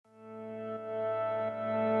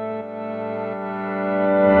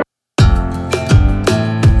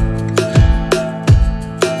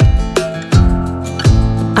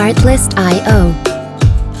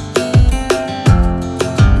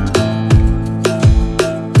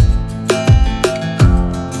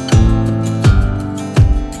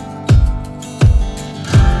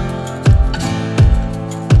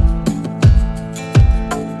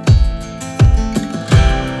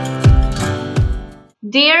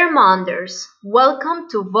Dear Monders, welcome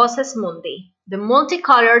to Voces Mundi, the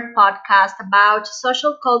multicolored podcast about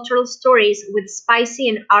social cultural stories with spicy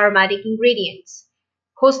and aromatic ingredients.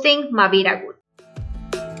 Hosting Mavira Good.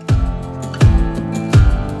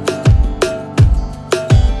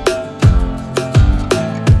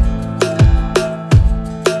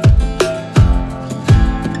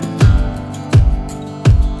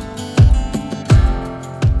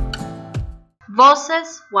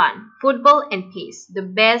 Voces 1. Football and Peace, the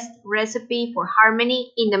best recipe for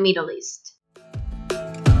harmony in the Middle East.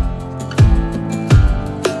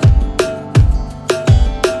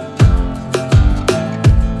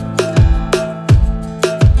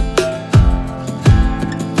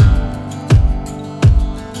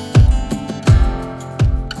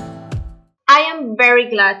 I am very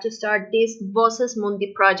glad to start this Voces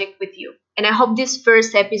Mundi project with you, and I hope this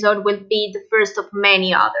first episode will be the first of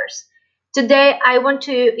many others. Today, I want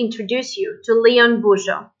to introduce you to Leon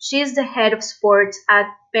Bujo. She is the head of sports at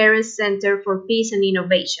Paris Center for Peace and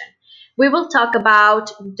Innovation. We will talk about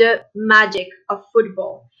the magic of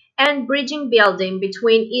football and bridging building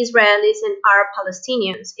between Israelis and Arab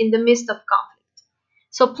Palestinians in the midst of conflict.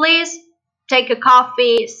 So please take a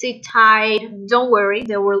coffee, sit tight, don't worry,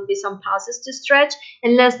 there will be some pauses to stretch,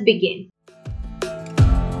 and let's begin.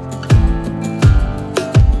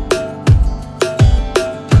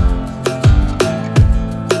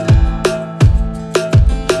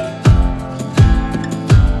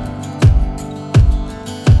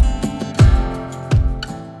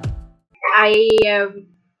 I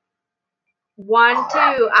want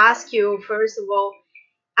to ask you, first of all,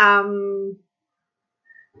 um,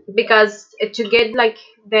 because to get like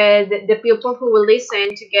the people who will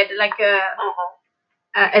listen to get like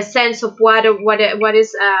a sense of what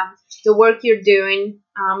is the work you're doing,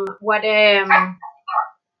 what are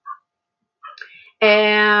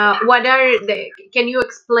the can you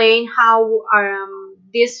explain how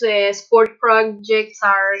these sport projects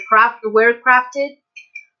are were crafted?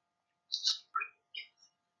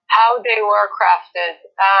 How they were crafted.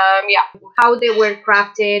 Yeah. How they were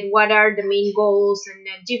crafted, what are the main goals and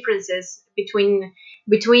differences between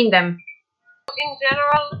them? In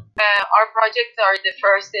general, our projects are the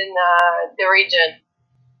first in the region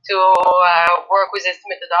to work with this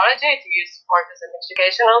methodology, to use sport as an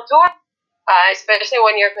educational tool, especially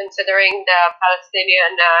when you're considering the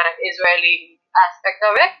Palestinian Israeli aspect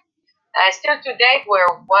of it. Still to date,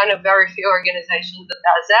 we're one of very few organizations that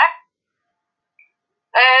does that.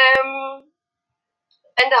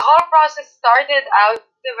 And the whole process started out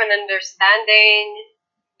of an understanding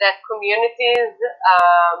that communities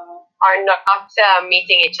are not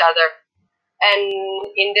meeting each other. And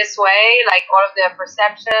in this way, like all of the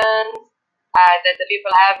perceptions that the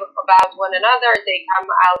people have about one another, they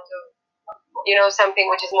come out of,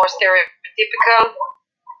 something which is more stereotypical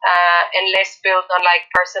and less built on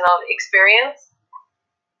like personal experience.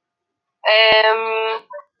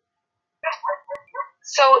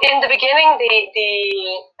 So in the beginning,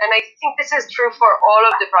 and I think this is true for all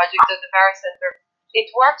of the projects at the Paris Center,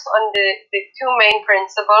 it works on the two main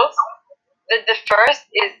principles. The first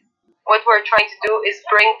is what we're trying to do is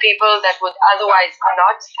bring people that would otherwise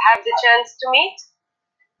not have the chance to meet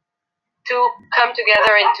to come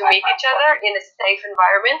together and to meet each other in a safe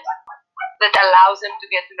environment that allows them to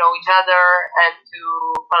get to know each other and to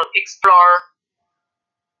explore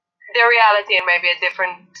their reality in maybe a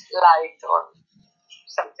different light or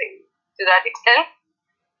something to that extent.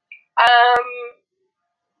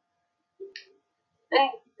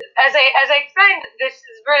 And as I explained, this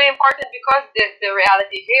is really important because the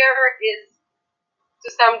reality here is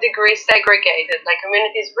to some degree segregated. Like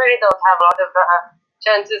communities really don't have a lot of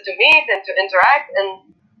chances to meet and to interact.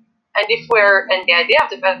 And the idea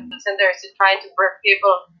of the Paris Center is to try to bring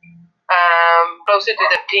people closer to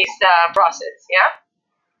the peace process. Yeah.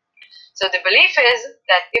 So the belief is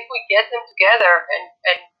that if we get them together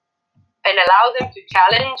and allow them to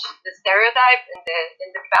challenge the stereotype and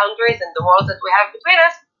the boundaries and the walls that we have between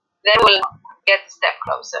us, then we'll get a step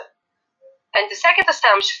closer. And the second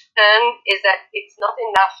assumption is that it's not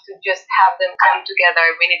enough to just have them come together.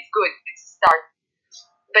 I mean, it's good, it's a start.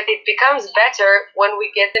 But it becomes better when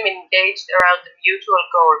we get them engaged around the mutual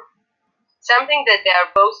goal, something that they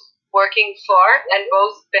are both working for and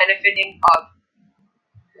both benefiting of.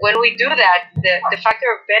 When we do that, the factor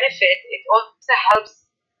of benefit, it also helps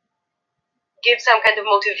give some kind of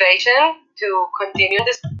motivation to continue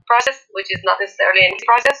this process, which is not necessarily an easy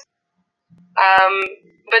process.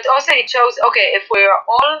 But also it shows, okay, if we are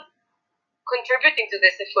all contributing to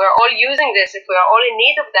this, if we are all using this, if we are all in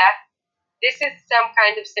need of that, this is some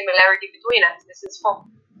kind of similarity between us. This is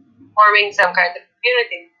forming some kind of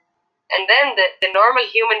community. And then the normal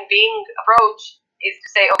human being approach is to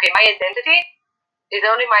say, okay, my identity is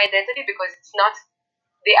only my identity because it's not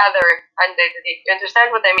the other identity. You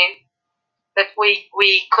understand what I mean? That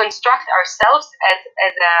we construct ourselves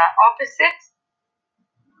as a opposite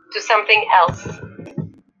to something else.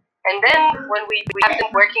 And then when we have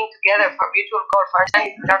them working together for mutual goal, for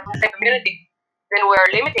understanding we are from the same community, then we are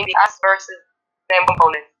limiting the us versus them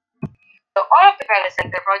component. So all of the Palace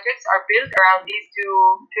Center projects are built around these two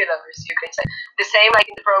pillars, you can say. The same like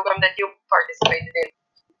in the program that you participated in.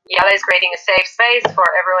 Yala is creating a safe space for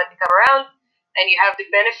everyone to come around, and you have the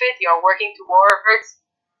benefit, you're working towards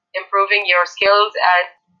improving your skills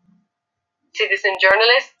as citizen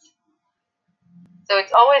journalists. So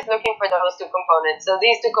it's always looking for those two components. So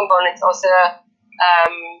these two components also,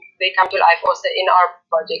 they come to life also in our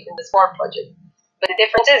project, in the sport project. But the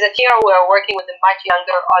difference is that here we're working with a much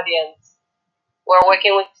younger audience. We're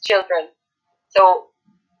working with children. So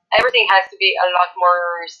everything has to be a lot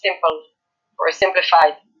more simple or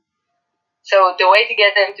simplified. So the way to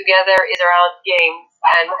get them together is around games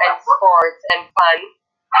and sports and fun.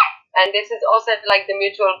 And this is also like the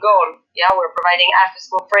mutual goal. Yeah, we're providing after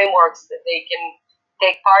school frameworks that they can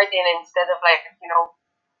take part in instead of like,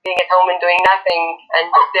 being at home and doing nothing, and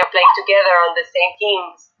they're playing together on the same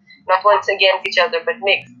teams, not once against each other, but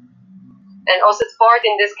mixed. And also sport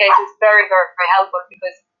in this case is very, very, very helpful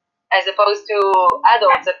because as opposed to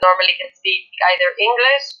adults that normally can speak either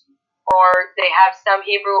English or they have some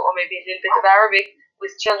Hebrew or maybe a little bit of Arabic,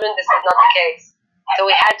 with children this is not the case. So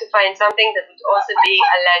we had to find something that would also be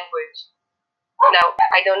a language. Now,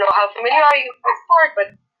 I don't know how familiar are you with sport, but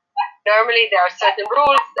normally there are certain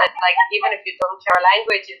rules that, like, even if you don't share a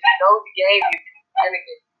language, if you know the game, you can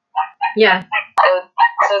communicate. Yeah.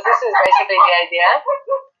 So this is basically the idea.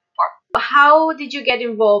 How did you get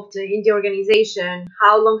involved in the organization?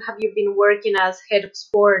 How long have you been working as head of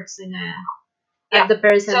sports at the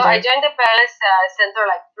Palace Center? So I joined the Palace Center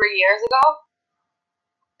like 3 years ago.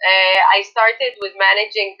 I started with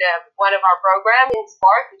managing one of our programs in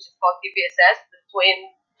sport, which is called TPSS, the Twin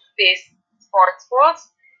Peace Sport Schools.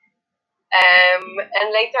 And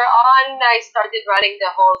later on, I started running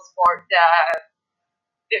the whole sport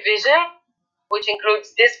division, which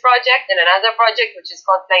includes this project and another project, which is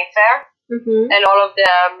called Playing Fair, and all of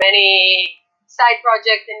the many side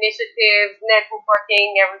project initiatives,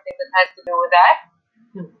 networking, everything that has to do with that.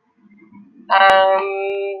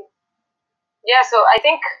 So I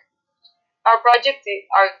think our projects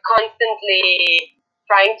are constantly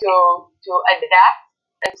trying to adapt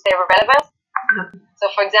and stay relevant. So,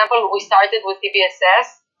 for example, we started with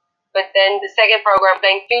TPSS, but then the second program,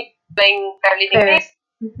 Playing Fair Leading Peace,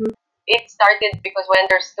 it started because we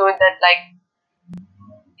understood that like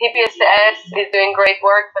TPSS is doing great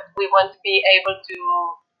work, but we want to be able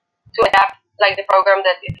to adapt like the program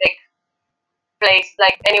that it takes place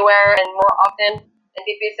like anywhere and more often. And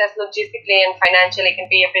TPSS logistically and financially can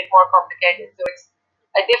be a bit more complicated. So it's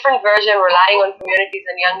a different version relying on communities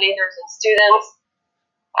and young leaders and students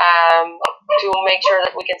to make sure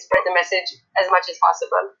that we can spread the message as much as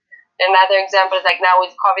possible. Another example is like now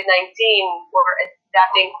with COVID-19, we're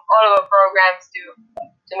adapting all of our programs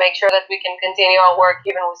to make sure that we can continue our work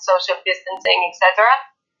even with social distancing, etc.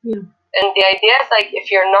 Yeah. And the idea is like if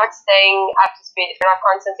you're not staying up to speed, if you're not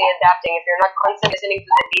constantly adapting, if you're not constantly listening to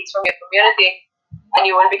the needs from your community, then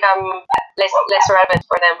you will become less relevant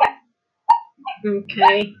for them.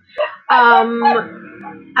 Okay.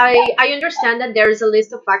 I understand that there is a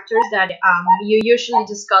list of factors that you usually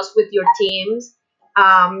discuss with your teams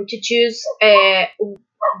to choose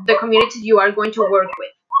the community you are going to work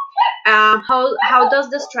with. How does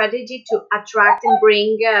the strategy to attract and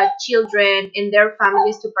bring children and their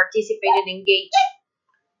families to participate and engage?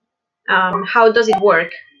 How does it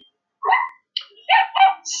work?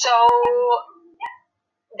 So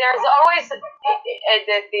there's always the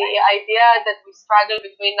idea that we struggle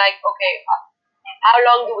between like, okay, how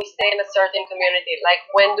long do we stay in a certain community? Like,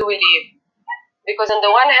 when do we leave? Because on the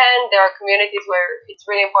one hand, there are communities where it's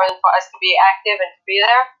really important for us to be active and to be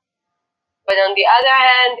there. But on the other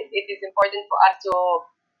hand, it is important for us to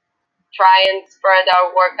try and spread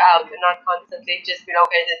our work out and not constantly just be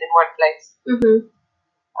located in one place.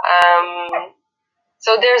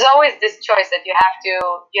 So there's always this choice that you have to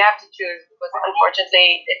choose, because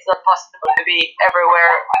unfortunately it's not possible to be everywhere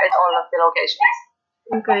at all of the locations.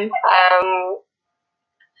 Okay.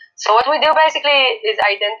 So what we do basically is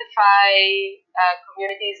identify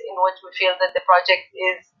communities in which we feel that the project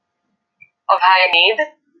is of high need.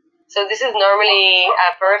 So this is normally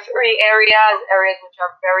periphery areas which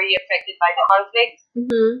are very affected by the conflict.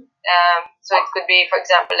 So it could be, for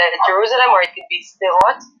example, Jerusalem, or it could be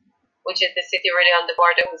Sderot. which is the city really on the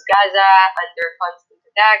border with Gaza under constant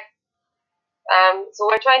attack. So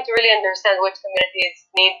we're trying to really understand which communities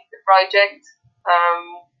need the project,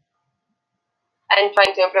 and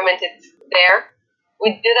trying to implement it there.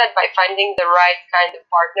 We do that by finding the right kind of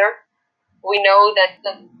partner. We know that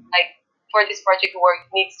like for this project work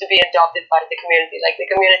needs to be adopted by the community. Like the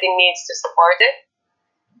community needs to support it.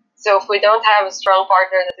 So if we don't have a strong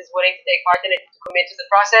partner that is willing to take part in it, to commit to the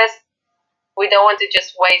process, we don't want to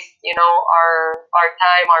just waste, our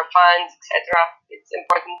time, our funds, etc. It's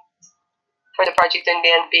important for the project in the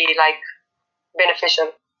end be like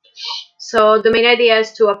beneficial. So the main idea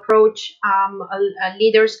is to approach a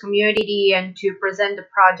leaders community and to present the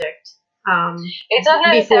project. It's not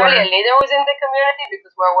necessarily a leader within the community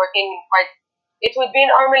because we're working quite. It would be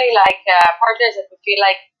normally like partners that we feel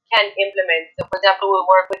like can implement. So, for example, we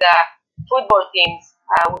work with football teams,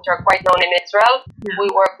 which are quite known in Israel. Yeah.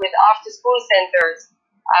 We work with after-school centers.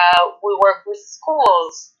 We work with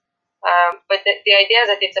schools. But the idea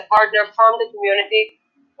is that it's a partner from the community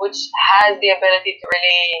which has the ability to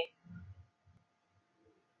really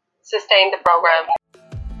sustain the program.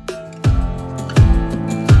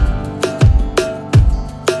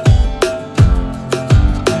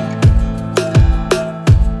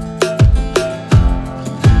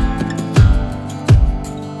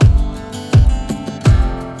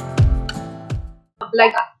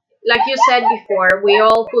 Like you said before, we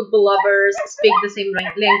all football lovers speak the same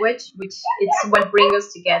language, which is what brings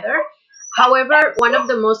us together. However, one of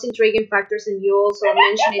the most intriguing factors, and you also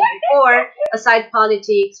mentioned it before, aside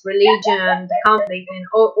politics, religion, the conflict, and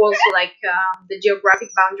also like the geographic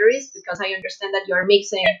boundaries, because I understand that you are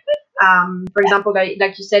mixing, for example,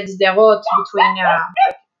 like you said, Sderot between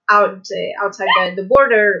outside the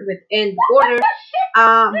border within the border,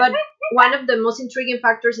 but one of the most intriguing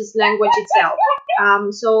factors is language itself.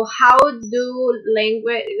 So how do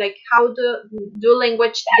language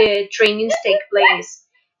the trainings take place?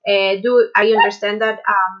 Do I understand that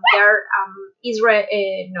there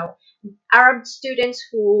are Arab students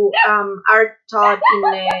who are taught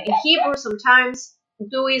in Hebrew sometimes?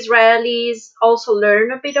 Do Israelis also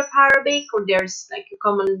learn a bit of Arabic, or there's like a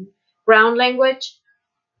common ground language?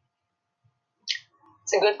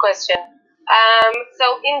 It's a good question.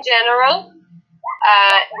 So in general,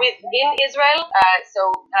 within Israel,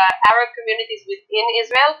 Arab communities within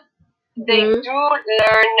Israel, they do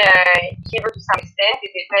learn Hebrew to some extent.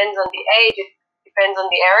 It depends on the age, it depends on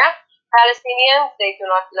the era. Palestinians, they do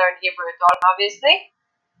not learn Hebrew at all, obviously.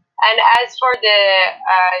 And as for the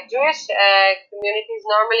Jewish communities,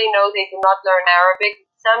 normally, no, they do not learn Arabic,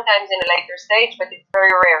 sometimes in a later stage, but it's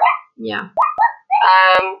very rare. Yeah.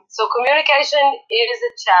 So communication is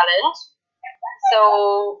a challenge.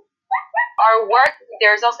 So our work,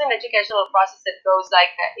 there's also an educational process that goes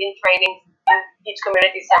like in training in each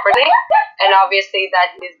community separately, and obviously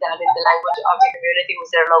that is done in the language of the community with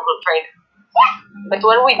their local trainer. But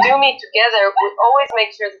when we do meet together, we always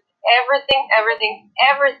make sure that every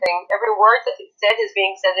word that is said is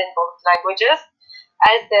being said in both languages,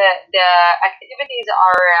 as the activities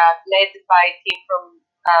are led by a team from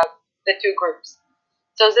the two groups.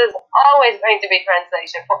 So there's always going to be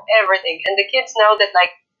translation for everything, and the kids know that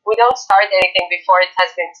like we don't start anything before it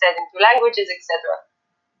has been said in two languages, etc.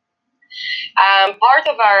 Part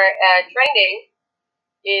of our training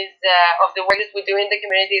is of the work that we do in the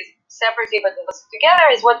communities separately but also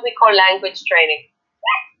together is what we call language training,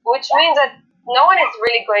 which means that no one is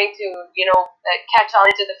really going to catch on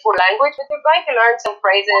to the full language, but they're going to learn some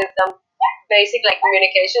phrases, some basic like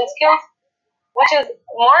communication skills, which is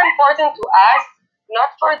more important to us,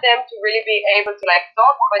 not for them to really be able to like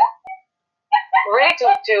talk, but really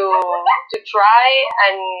to try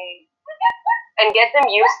and get them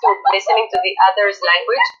used to listening to the other's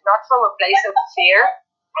language, not from a place of fear,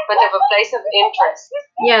 but of a place of interest.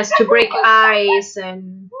 Yes, to break ice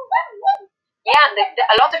and... Yeah,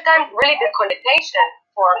 a lot of times, really the connotation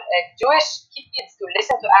for Jewish kids to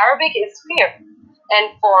listen to Arabic is fear.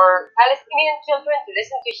 And for Palestinian children to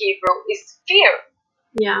listen to Hebrew is fear.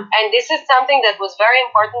 Yeah. And this is something that was very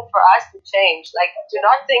important for us to change. Like, to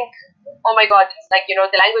not think, oh my God, it's like, the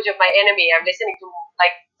language of my enemy. I'm listening to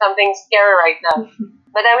like something scary right now.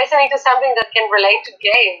 But I'm listening to something that can relate to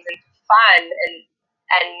games and to fun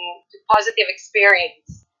and to positive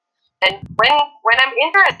experience. And when I'm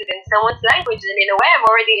interested in someone's language, then in a way I'm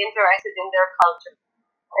already interested in their culture.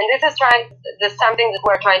 And this is something that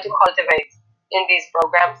we're trying to cultivate in these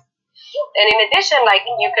programs. And in addition, like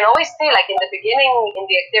you can always see, like in the beginning, in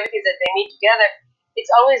the activities that they meet together, it's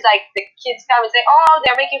always like the kids come and say, "Oh,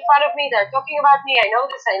 they're making fun of me. They're talking about me. I know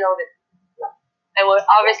this. I know this." And we'll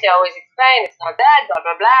obviously always explain it's not that, blah,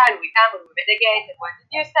 blah, blah, and we come and we mitigate, and what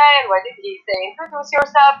did you say, and what did he say, introduce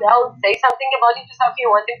yourself, they'll say something about yourself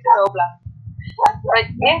you want them to know, blah.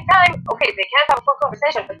 But in time, okay, they can't have a full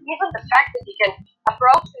conversation, but even the fact that he can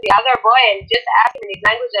approach the other boy and just ask him in his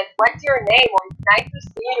language, like, what's your name, or it's nice to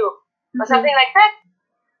see you, or something like that,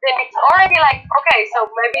 then it's already like, okay,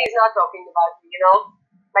 so maybe he's not talking about me, you know?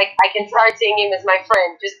 Like, I can start seeing him as my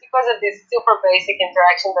friend just because of this super basic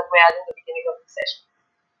interaction that we had in the beginning of the session.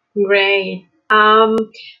 Great.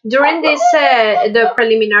 During this, the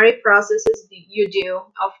preliminary processes that you do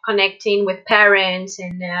of connecting with parents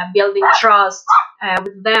and building trust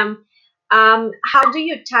with them, how do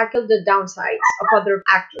you tackle the downsides of other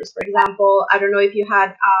actors? For example, I don't know if you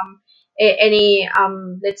had any,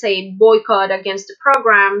 let's say, boycott against the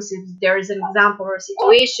programs, if there is an example or a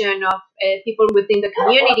situation of people within the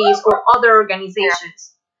communities or other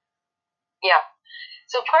organizations. Yeah.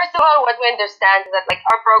 So first of all, what we understand is that like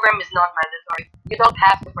our program is not mandatory. You don't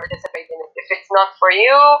have to participate in it. If it's not for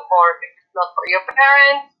you or if it's not for your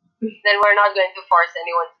parents, then we're not going to force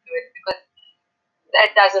anyone to do it because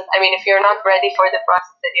that doesn't. I mean, if you're not ready for the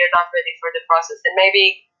process, then you're not ready for the process. And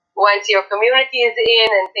maybe once your community is in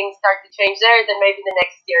and things start to change there, then maybe the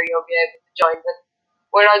next year you'll be able to join. But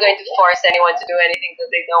we're not going to force anyone to do anything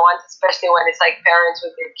that they don't want, especially when it's like parents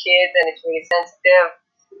with their kids and it's really sensitive.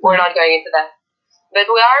 We're not going into that. But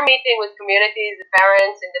we are meeting with communities, the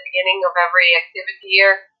parents, in the beginning of every activity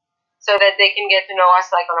year so that they can get to know us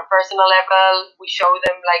like on a personal level. We show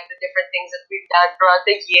them like the different things that we've done throughout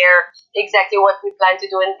the year, exactly what we plan to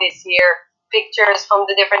do in this year, pictures from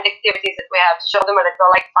the different activities that we have to show them, and it's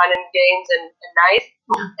all like fun and games and nice.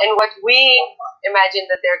 And what we imagine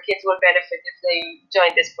that their kids will benefit if they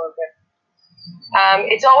join this program.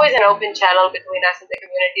 It's always an open channel between us and the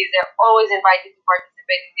communities. They're always invited to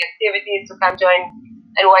participate in the activities, to come join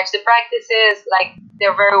and watch the practices. Like,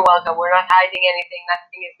 they're very welcome. We're not hiding anything.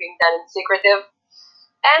 Nothing is being done in secretive.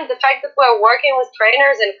 And the fact that we're working with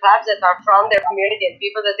trainers and clubs that are from their community and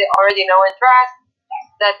people that they already know and trust,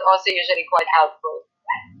 that's also usually quite helpful.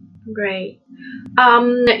 Great.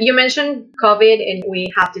 You mentioned COVID, and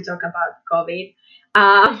we have to talk about COVID.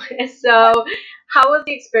 So, how was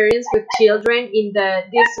the experience with children in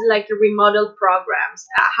these like remodel programs?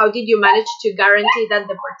 How did you manage to guarantee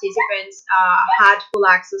that the participants had full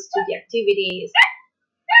access to the activities?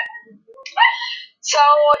 So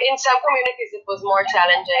in some communities it was more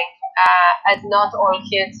challenging, as not all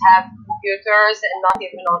kids have computers and not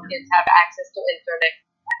even all kids have access to internet.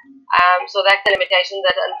 So that's a limitation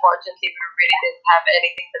that unfortunately we really didn't have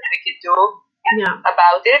anything that we could do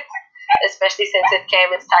about it, especially since it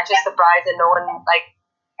came as such a surprise and no one like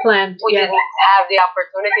planned. We didn't have the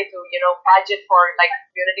opportunity to budget for like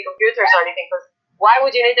community computers or anything, because why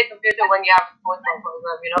would you need a computer when you have a football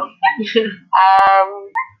program?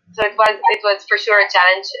 So it was for sure a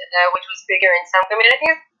challenge, which was bigger in some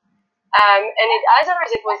communities. And in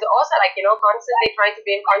others, it was also like, constantly trying to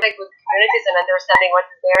be in contact with the communities and understanding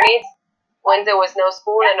what is their needs. When there was no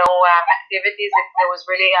school and no activities, there was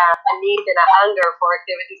really a need and a hunger for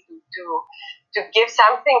activities to give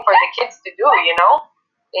something for the kids to do,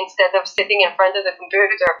 instead of sitting in front of the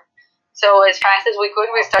computer. So as fast as we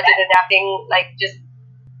could, we started adapting, like just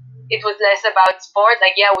it was less about sport.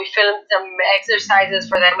 Like, yeah, we filmed some exercises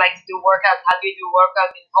for them, like to do workout, how do you do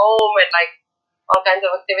workout in home, and like all kinds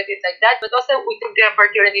of activities like that. But also we took the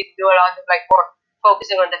opportunity to do a lot of like more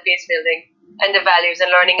focusing on the peace building and the values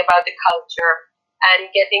and learning about the culture and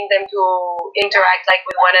getting them to interact like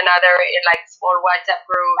with one another in like small WhatsApp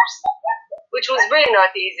groups, which was really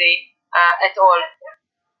not easy at all.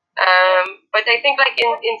 But I think like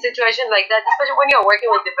in situations like that, especially when you're working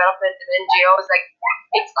with development and NGOs, like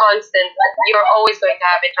it's constant. You're always going to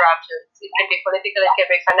have interruptions. It can be political, it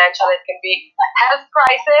can be financial, it can be health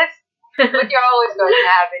crisis, but you're always going to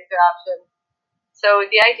have interruptions. So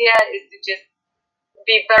the idea is to just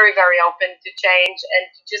be very, very open to change and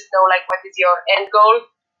to just know like what is your end goal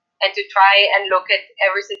and to try and look at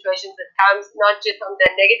every situation that comes, not just on the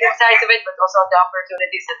negative sides of it, but also on the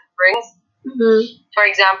opportunities that it brings. For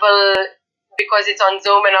example, because it's on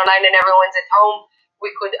Zoom and online and everyone's at home, we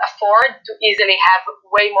could afford to easily have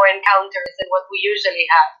way more encounters than what we usually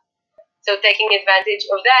have. So taking advantage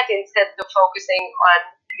of that instead of focusing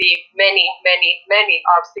on the many, many, many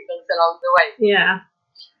obstacles along the way. Yeah.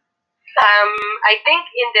 I think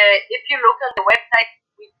if you look on the website,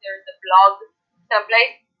 there's a blog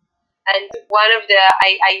template, and one of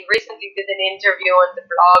I recently did an interview on the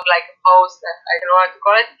blog, like a post, I don't know how to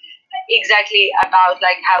call it, exactly about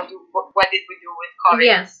like what did we do with COVID.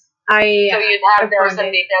 Yes, so you'd have there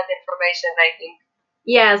some detailed information, I think.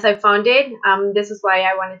 Yes, I found it. This is why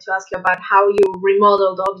I wanted to ask you about how you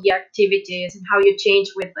remodeled all the activities and how you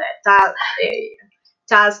changed with the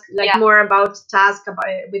task, like Yeah. more about task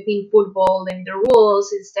about within football and the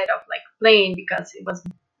rules instead of like playing because it was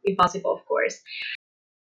impossible, of course.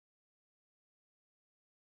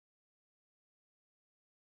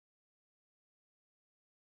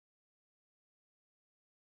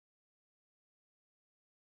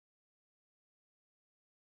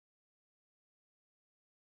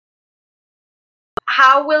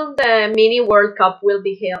 How will the mini World Cup will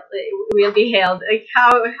be held? Will be held? Like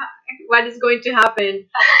what is going to happen?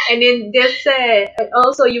 And in this,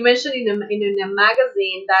 also you mentioned in a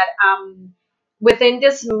magazine that within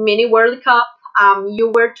this mini World Cup,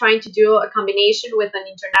 you were trying to do a combination with an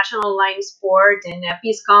international line sport and a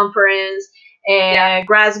peace conference, Yeah.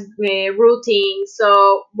 grass routing.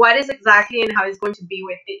 So, what is exactly and how it's going to be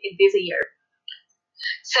with this year?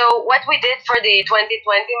 So what we did for the 2020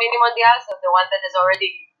 Mini Mondial, so the one that has already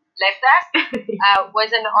left us, was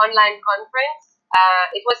an online conference.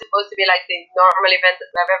 It was supposed to be like the normal event that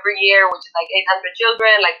we have every year, which is like 800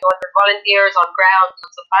 children, like 200 volunteers on ground,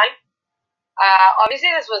 lots of fun. Obviously,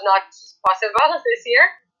 this was not possible this year,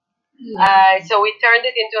 Yeah. so we turned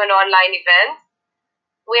it into an online event.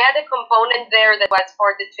 We had a component there that was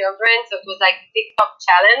for the children, so it was like TikTok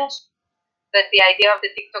challenge. But the idea of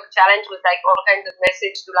the TikTok challenge was like all kinds of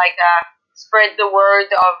message to like spread the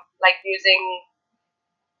word of like using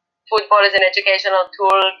football as an educational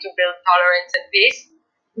tool to build tolerance and peace.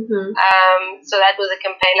 Hmm. So that was a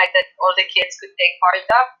campaign like that all the kids could take part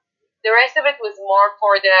of. The rest of it was more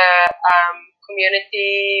for the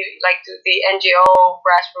community, like to the NGO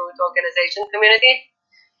grassroots organization community.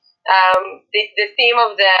 The theme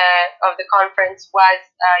of the conference was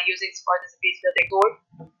using sport as a peace building tool,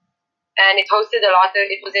 and it hosted a lot of.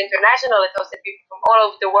 It was international. It hosted people from all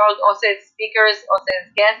over the world, also as speakers, also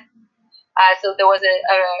as guests. So there was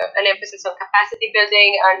an emphasis on capacity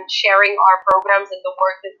building and sharing our programs and the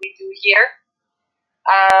work that we do here,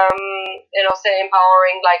 and also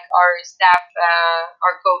empowering like our staff,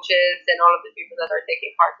 our coaches, and all of the people that are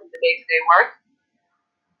taking part in the day-to-day work.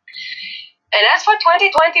 And as for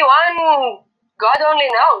 2021, God only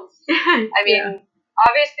knows. I mean, Yeah.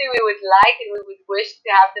 obviously we would like and we would wish to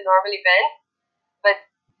have the normal event, but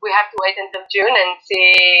we have to wait until June and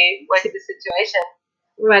see what's the situation.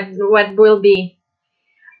 What will be?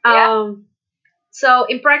 Yeah. So,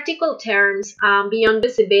 in practical terms, beyond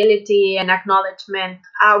visibility and acknowledgement,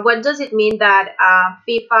 what does it mean that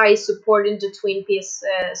FIFA is supporting the Twin Peaks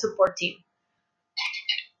support team?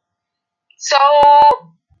 So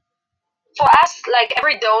for us, like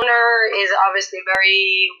every donor is obviously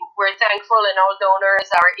we're thankful and all donors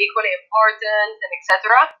are equally important and etc.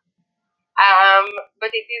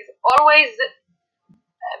 But it is always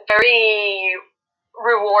very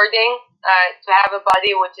rewarding to have a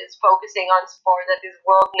body which is focusing on sport that is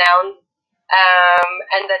world renowned,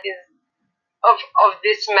 and that is of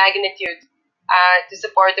this magnitude to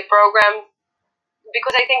support the program,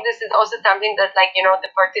 because I think this is also something that, like,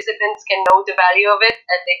 the participants can know the value of it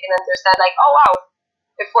and they can understand, like, oh wow,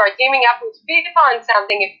 if we're teaming up with FIFA on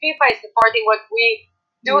something, if FIFA is supporting what we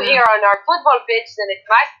do here on our football pitch, then it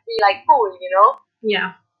must be like cool,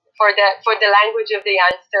 Yeah. for the language of the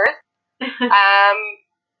youngsters. um,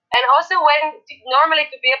 and also, when normally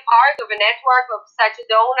to be a part of a network of such a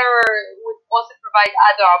donor would also provide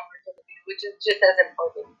other opportunities, which is just as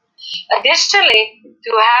important. Additionally,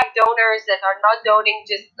 to have donors that are not donating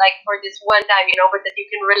just like for this one time, but that you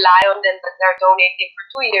can rely on them, that they're donating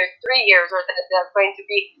for 2 years, 3 years, or that they're going to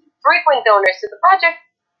be frequent donors to the project,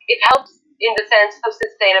 it helps in the sense of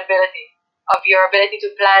sustainability, of your ability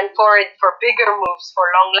to plan for it, for bigger moves, for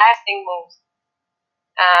long lasting moves,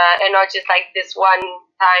 and not just like this one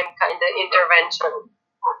time kind of intervention.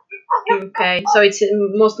 Okay, so it's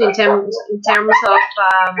mostly in terms of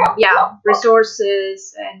yeah,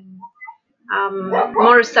 resources and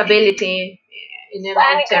more stability in the And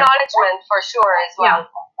long term. acknowledgement for sure as well. Yeah.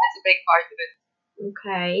 That's a big part of it.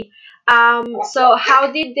 Okay. So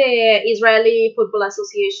how did the Israeli Football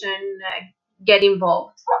Association get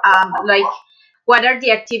involved? Like, what are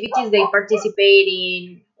the activities they participate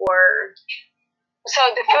in, or So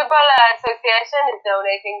the Football Association is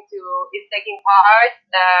taking part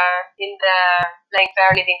in the Playing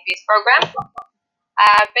Fair Living Peace program.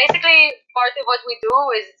 Basically, part of what we do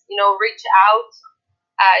is, reach out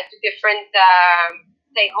to different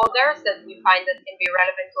stakeholders that we find that can be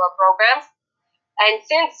relevant to our programs. And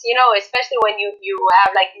since, especially when you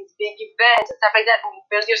have like these big events and stuff like that, and you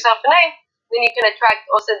build yourself a name, then you can attract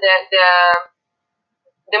also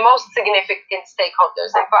the most significant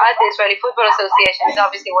stakeholders. And for us, the Israeli Football Association is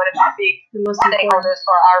obviously one of the big stakeholders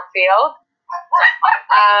for our field.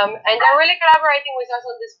 And they're really collaborating with us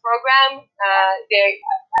on this program.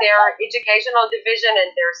 Their educational division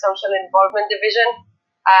and their social involvement division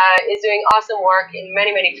is doing awesome work in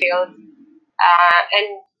many, many fields. And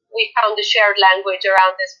we found a shared language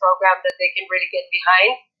around this program that they can really get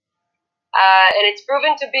behind. And it's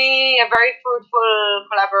proven to be a very fruitful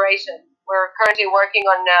collaboration. We're currently working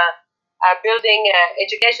on building an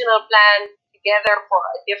educational plan together for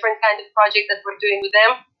a different kind of project that we're doing with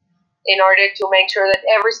them, in order to make sure that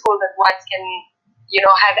every school that wants can,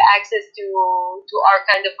 have access to our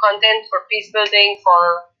kind of content for peace building.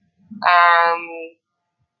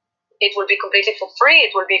 It will be completely for free.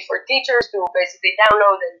 It will be for teachers to basically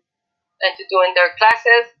download and to do in their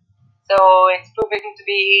classes. So it's proving to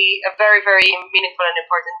be a very, very meaningful and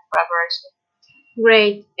important collaboration.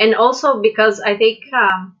 Great. And also because I think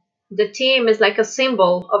the team is like a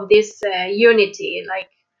symbol of this unity. Like,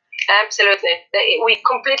 absolutely, we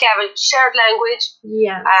completely have a shared language.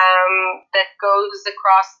 Yes. That goes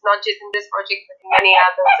across not just in this project but in many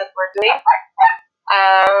others that we're doing.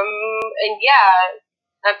 And yeah,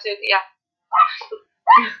 absolutely, yeah.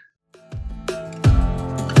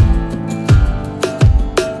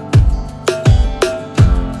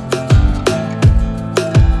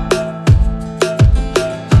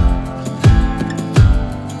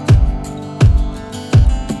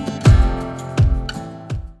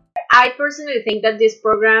 I personally think that these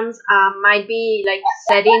programs might be like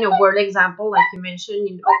setting a world example, like you mentioned,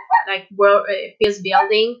 of like world peace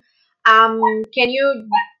building. Can you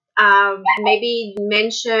maybe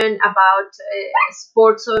mention about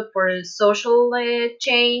sports for social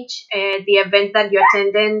change, the event that you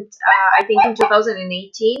attended? I think in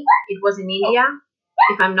 2018, it was in India,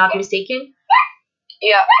 if I'm not mistaken.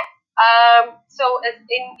 Yeah. So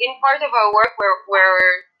in part of our work,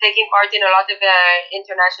 we're taking part in a lot of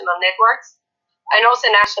international networks and also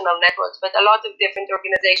national networks, but a lot of different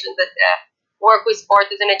organizations that work with sport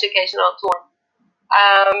as an educational tool.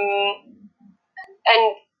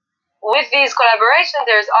 And with these collaborations,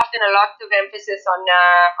 there's often a lot of emphasis on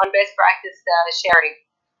best practice sharing.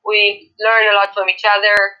 We learn a lot from each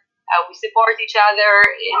other. We support each other.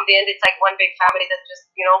 In the end, it's like one big family that just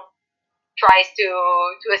tries to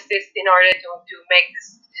assist in order to make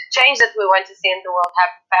this change that we want to see in the world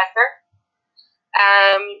happen faster.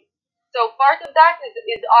 So part of that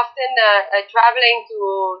is often traveling to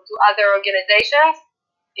other organizations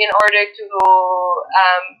in order to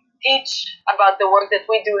teach about the work that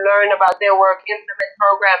we do, learn about their work, implement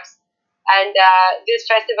programs. And this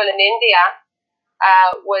festival in India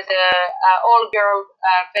was an all-girl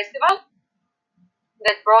festival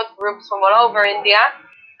that brought groups from all over India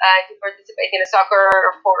to participate in a soccer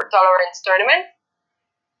for tolerance tournament.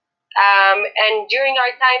 And during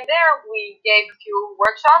our time there, we gave a few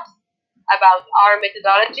workshops about our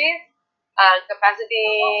methodologies,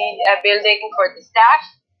 capacity building for the staff,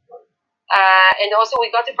 and also we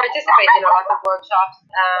got to participate in a lot of workshops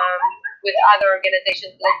with other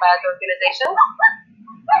organizations, led by other organizations.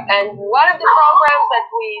 And one of the programs that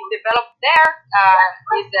we developed there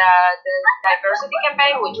is the diversity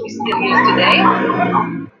campaign, which we still use today.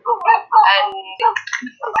 And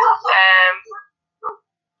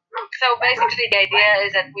so basically the idea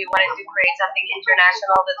is that we wanted to create something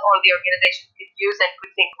international that all the organizations could use and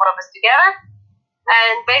could think all of us together.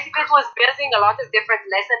 And basically it was building a lot of different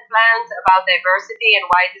lesson plans about diversity and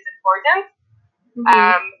why it is important.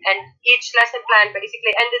 And each lesson plan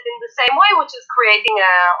basically ended in the same way, which is creating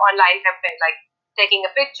an online campaign, like taking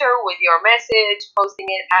a picture with your message,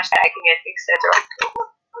 posting it, hashtagging it, etc.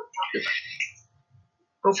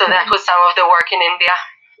 Okay. So that was some of the work in India.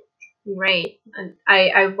 Great. And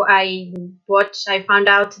I found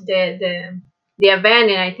out the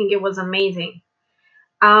event, and I think it was amazing.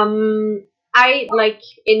 I like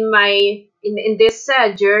in this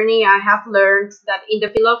journey, I have learned that in the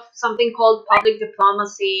field of something called public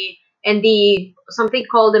diplomacy and the something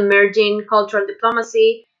called emerging cultural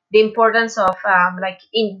diplomacy, the importance of like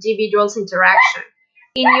individuals' interaction.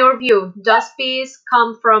 In your view, does peace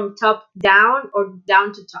come from top down or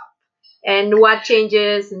down to top? And what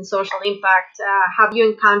changes and social impact have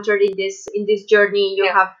you encountered in this journey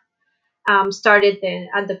you have started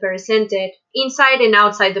at the Pericented, inside and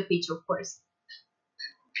outside the pitch, of course?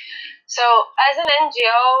 So, as an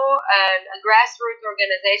NGO and a grassroots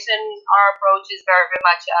organization, our approach is very, very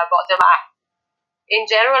much bottom up. In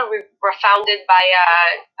general, we were founded by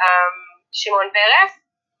Shimon Peres,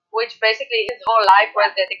 which basically his whole life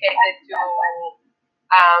was dedicated to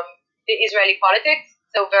the Israeli politics.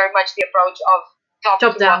 So very much the approach of top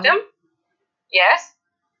to down. Bottom. Yes.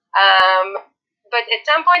 Um, but at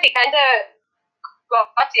some point, he kind of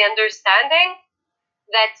got the understanding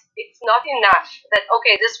that it's not enough. That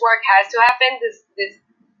okay, this work has to happen.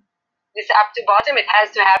 This up to bottom, it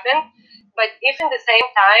has to happen. But if in the same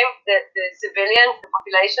time the civilians, the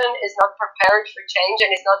population is not prepared for change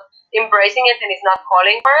and is not embracing it and is not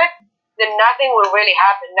calling for it, then nothing will really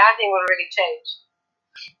happen. Nothing will really change.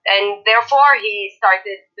 And therefore, he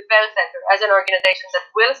started the Bell Center as an organization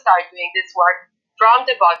that will start doing this work from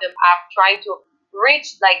the bottom up, trying to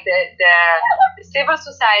reach like the civil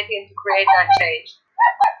society and to create that change.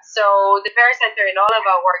 So the Bear Center, in all of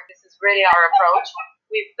our work, this is really our approach.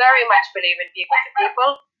 We very much believe in people to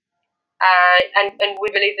people, and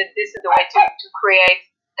we believe that this is the way to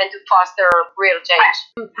create and to foster real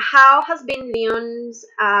change. How has been Leon's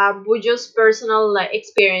Bujo's personal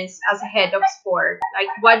experience as a head of sport? Like,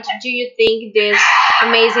 what do you think this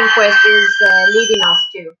amazing quest is leading us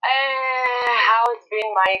to? How it's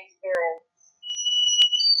been my experience?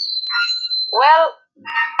 Well,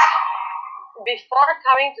 before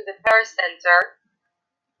coming to the Bear Center,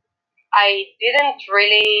 I didn't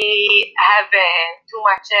really have too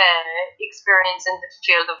much experience in the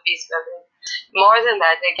field of peace building. More than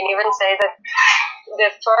that, I can even say that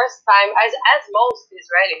the first time, as most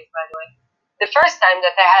Israelis, by the way, the first time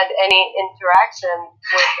that I had any interaction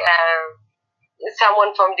with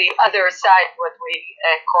someone from the other side, what we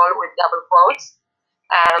call with double quotes,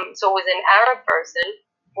 so with an Arab person,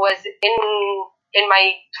 was in my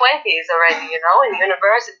 20s already, in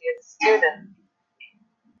university as a student.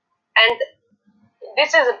 And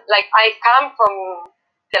this is like I come from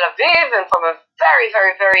Tel Aviv and from a very,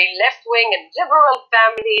 very, very left wing and liberal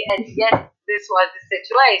family, and yet this was the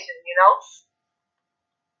situation.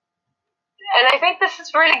 And I think this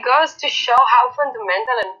is really goes to show how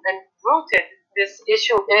fundamental and rooted this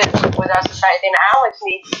issue is with our society and how much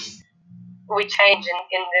needs we change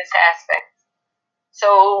in this aspect.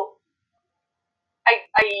 So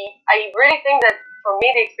I really think that for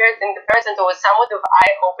me the experience in the present was somewhat of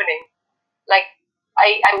eye opening. Like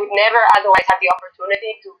I would never otherwise have the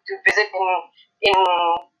opportunity to visit in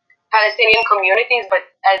Palestinian communities, but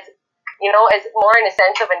as as more in a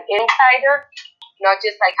sense of an insider, not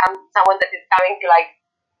just like I'm someone that is coming to like,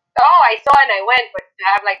 oh, I saw and I went, but to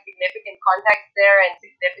have like significant contacts there and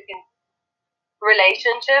significant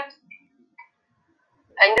relationships.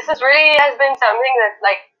 And this is really has been something that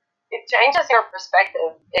like it changes your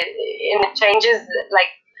perspective. It changes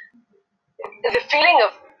like the feeling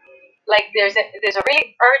of like there's a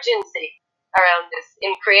really urgency around this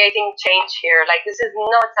in creating change here. Like this is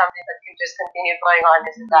not something that can just continue going on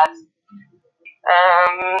as it does.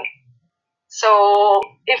 Um, so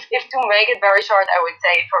if to make it very short, I would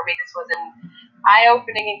say for me this was an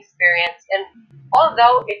eye-opening experience. And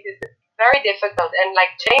although it is very difficult and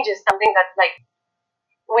like change is something that like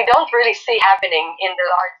we don't really see happening in the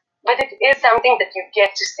large, but it is something that you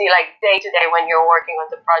get to see like day to day when you're working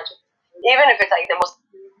on the project. Even if it's like the most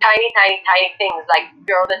tiny, tiny, tiny things, like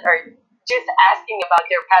girls that are just asking about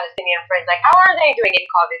their Palestinian friends, like how are they doing in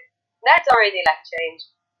COVID? That's already like change.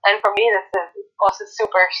 And for me, this is also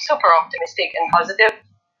super, super optimistic and positive.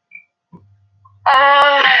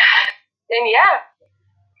 Uh, and yeah,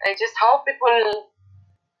 I just hope it will.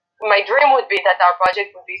 My dream would be that our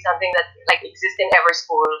project would be something that like exists in every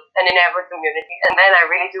school and in every community. And then I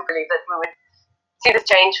really do believe that we would see the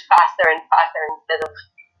change faster and faster instead of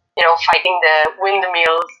fighting the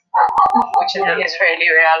windmills, which is the Israeli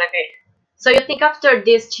reality. So you think after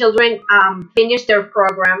these children finish their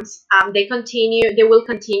programs, they will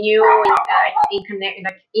continue in connect,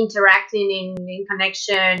 like interacting in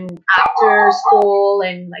connection after school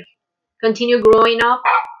and like continue growing up?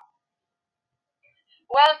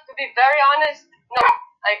 Well, to be very honest, no.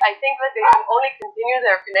 I think that they can only continue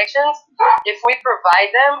their connections if we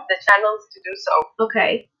provide them the channels to do so.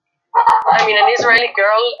 Okay. I mean, an Israeli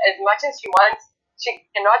girl, as much as she wants, she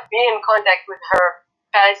cannot be in contact with her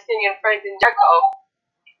Palestinian friends in Jericho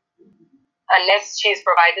unless she's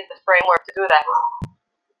provided the framework to do that.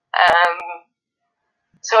 Um,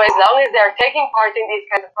 so as long as they're taking part in these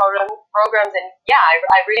kinds of programs, and yeah,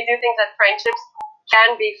 I really do think that friendships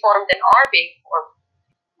can be formed and are being formed.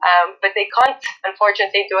 But they can't,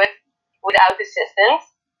 unfortunately, do it without assistance.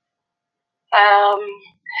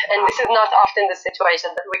 And this is not often the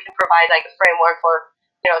situation that we can provide like a framework for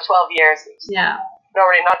 12 years. Yeah.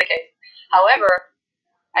 Normally not the case. However,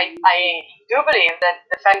 I do believe that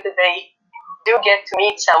the fact that they do get to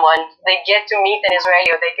meet someone, they get to meet an Israeli,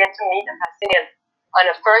 or they get to meet a Palestinian on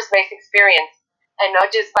a first base experience, and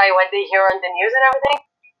not just by what they hear on the news and everything,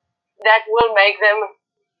 that will make them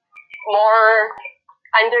more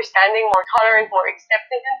understanding, more tolerant, more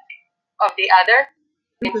accepting of the other.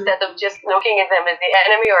 Mhm. instead of just looking at them as the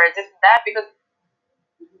enemy or this and that, because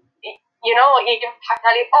you know, you can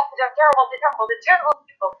tell you, oh, they're terrible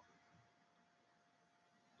people.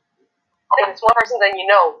 Like it's one person that you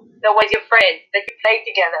know, that was your friend, that you played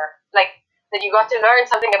together, like that you got to learn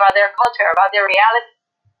something about their culture, about their reality,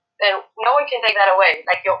 and no one can take that away.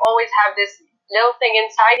 Like you always have this little thing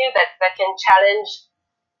inside you that can challenge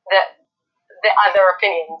the the other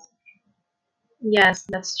opinions. Yes,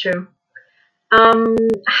 that's true.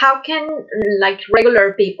 How can like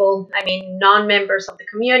regular people, I mean, non-members of the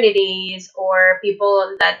communities or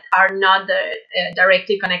people that are not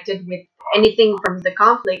directly connected with anything from the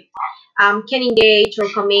conflict, can engage or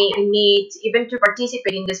meet, even to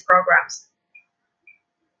participate in these programs?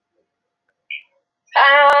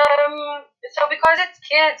 So because it's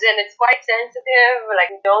kids and it's quite sensitive,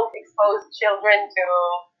 like don't expose children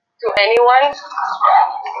to anyone,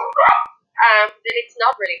 then it's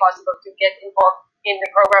not really possible to get involved in the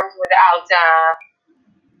programs without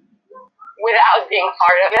being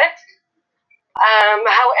part of it.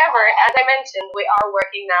 However, as I mentioned, we are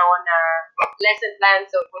working now on a lesson plan,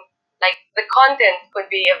 so like the content could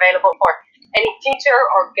be available for any teacher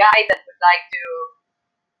or guide that would like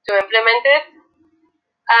to implement it.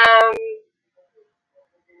 Um,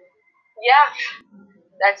 yeah,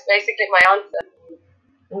 that's basically my answer.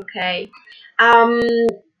 Okay. Um,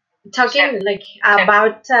 Chef, Talking like chef.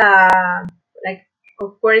 about like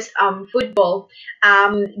of course football.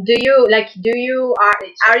 Do you are you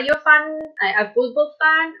a football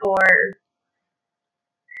fan or?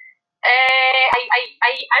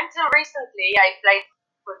 Until recently, I played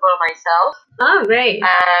football myself. Oh, great.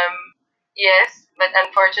 Yes, but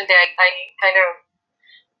unfortunately, I kind of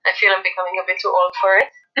I feel I'm becoming a bit too old for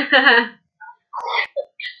it,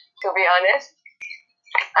 to be honest.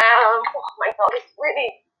 Oh my god, it's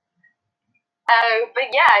really. But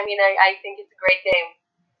yeah, I mean, I think it's a great game.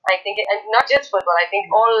 I think, and not just football. I think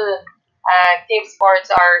all team sports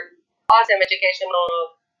are awesome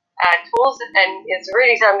educational tools, and it's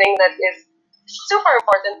really something that is super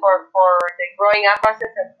important for the growing up process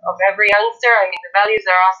of every youngster. I mean, the values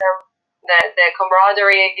are awesome. The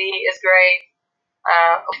camaraderie is great.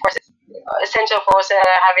 Of course, it's essential for us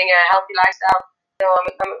having a healthy lifestyle. So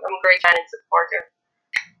I'm a great fan and supporter.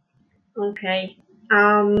 Okay.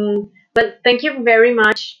 But thank you very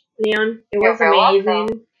much, Leon. It You're was very welcome.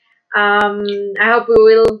 amazing. I hope we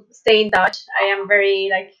will stay in touch. I am very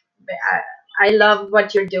like I love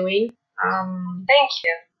what you're doing. Thank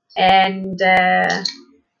you. And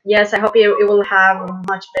yes, I hope it will have a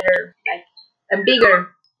much better, like a bigger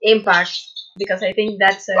impact because I think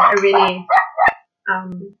that's a really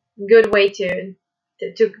good way to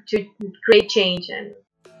create change and.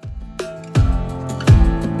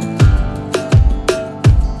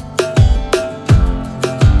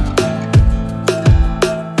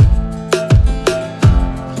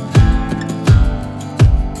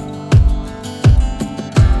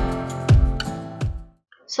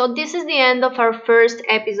 So this is the end of our first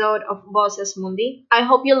episode of Voces Mundi. I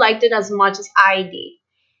hope you liked it as much as I did.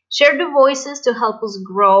 Share the voices to help us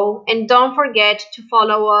grow, and don't forget to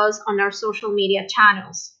follow us on our social media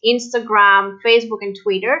channels, Instagram, Facebook, and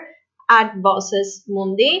Twitter at Voces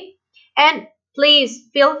Mundi. And please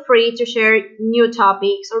feel free to share new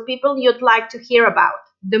topics or people you'd like to hear about.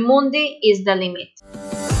 The Mundi is the limit.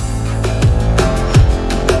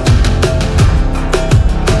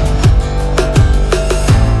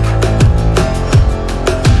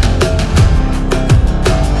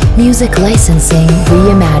 Music licensing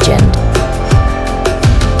reimagined.